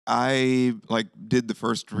I like did the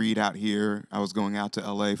first read out here. I was going out to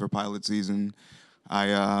LA for pilot season.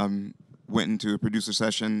 I went into a producer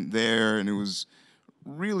session there, and it was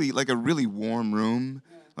really like a really warm room.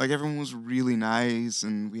 Like everyone was really nice,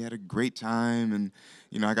 and we had a great time. And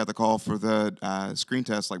I got the call for the screen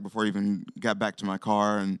test like before I even got back to my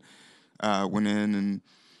car, and went in, and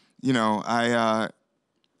I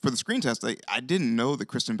for the screen test, I didn't know that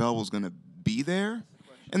Kristen Bell was going to be there.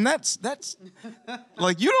 And that's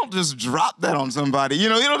like you don't just drop that on somebody. You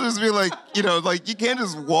don't just be like, like you can't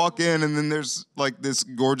just walk in and then there's like this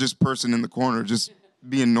gorgeous person in the corner just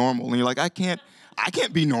being normal. And you're like, I can't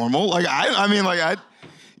be normal. Like I mean like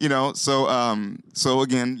so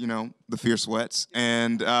again, the fear sweats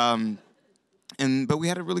and but we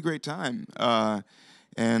had a really great time.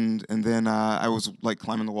 And then I was like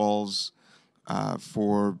climbing the walls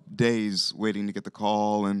for days waiting to get the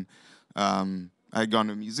call, and I had gone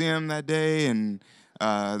to a museum that day, and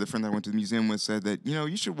the friend that I went to the museum with said that,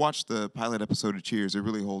 you should watch the pilot episode of Cheers. It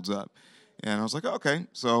really holds up. And I was like, oh, okay.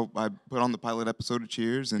 So I put on the pilot episode of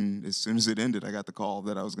Cheers, and as soon as it ended, I got the call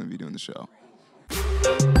that I was going to be doing the show.